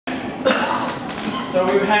So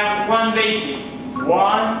we have one basic.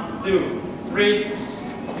 1, 2, 3,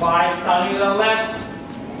 5. Starting with the left.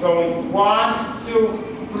 Going 1,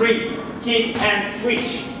 2, 3. Kick and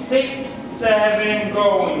switch. 6, 7.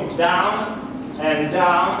 Going down and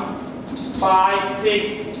down. 5,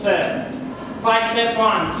 6, 7. 5 steps.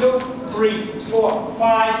 1, 2, 3, 4,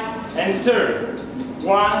 5. And turn.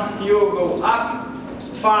 1. You go up.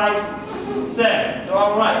 5, 7. So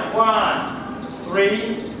all right. 1,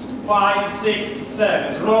 3, 5, 6,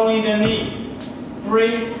 7. Rolling the knee.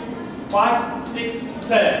 3, 5, 6,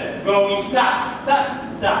 7. Going tap,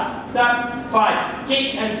 tap, tap, tap. 5.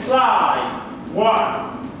 Kick and slide.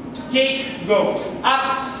 1. Kick, go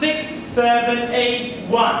up. 6, 7, 8.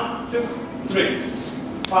 1, 2, 3.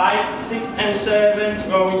 5, 6, and 7.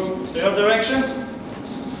 Going the other direction.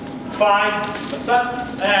 5,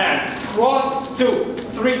 stop, and cross. 2,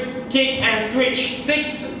 3, kick and switch. 6,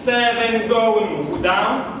 7, going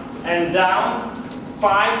down and down.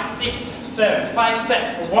 5, 6, 7. 5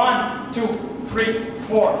 steps. 1, 2, 3,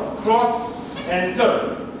 4. Cross and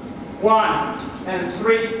turn. 1 and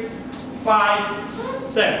 3, 5,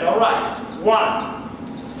 7. All right.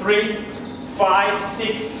 1, 3, 5,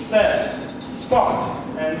 6, 7. Spot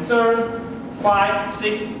and turn. 5,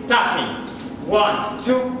 6. Tapping. 1,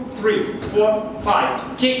 2, 3, 4,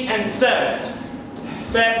 5. Kick and 7.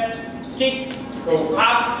 Step. Kick. Go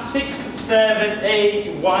up. 6, 7,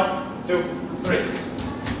 8. 1, 2, 3.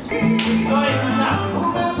 Sorry,